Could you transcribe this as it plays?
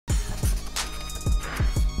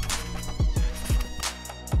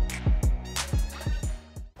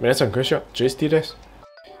皆さんこんにちは、JST です。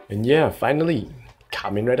And yeah, finally,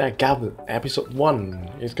 Kamen Rider Gavv episode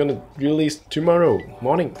 1 is gonna release tomorrow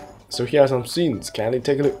morning. So here are some scenes, kindly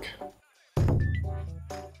take a look.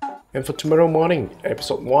 And for tomorrow morning,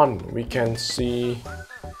 episode 1, we can see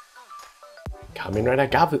Kamen Rider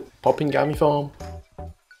Gavv, Poppin Gummy form,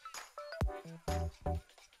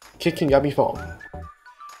 Kicking Gummy form,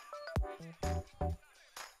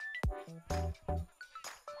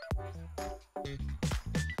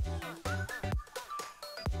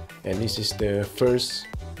 and this is the first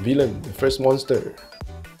villain, the first monster.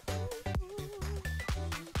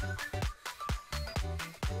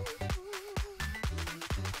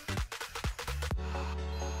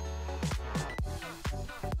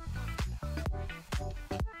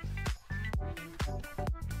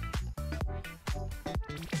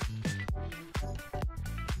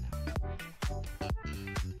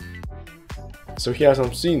 So here are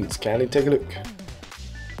some scenes, kindly take a look.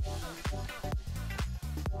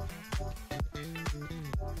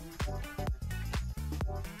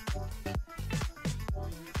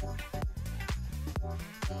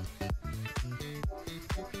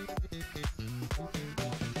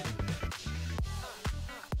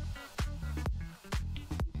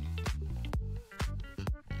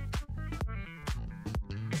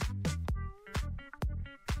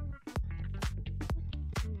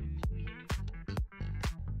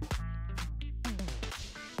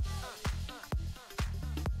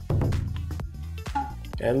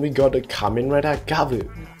 And we got the Kamen Rider Gavv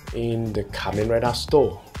in the Kamen Rider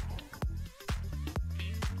store.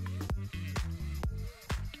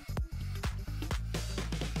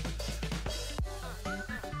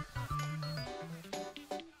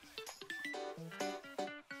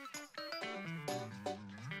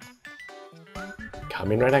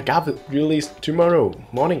 Kamen Rider Gavv released tomorrow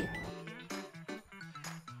morning.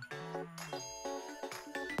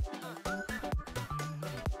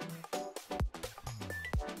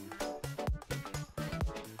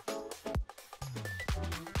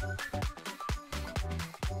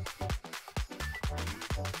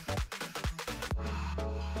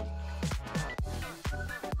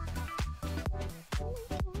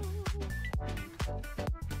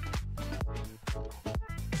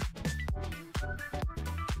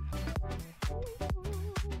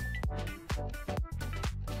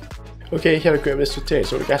 Okay, here are the quick updates today.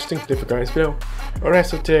 So what you guys think? Leave a comment below. Alright,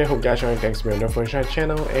 so today I hope you guys enjoyed. Thanks for your for the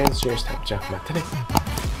channel and see you next time. Ciao, matane.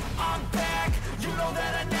 I'm back, you know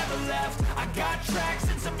that I never left. I got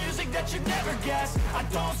tracks and some music that you never guessed. I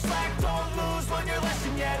don't slack, don't lose, learn your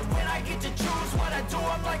lesson yet. When I get to choose what I do,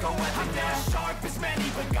 I'm like a weapon. I'm not sharp as many,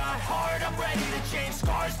 but got hard. I'm ready to change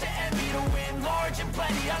scars to envy, to win large and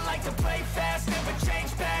plenty. I like to play fast, never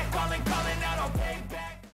change back.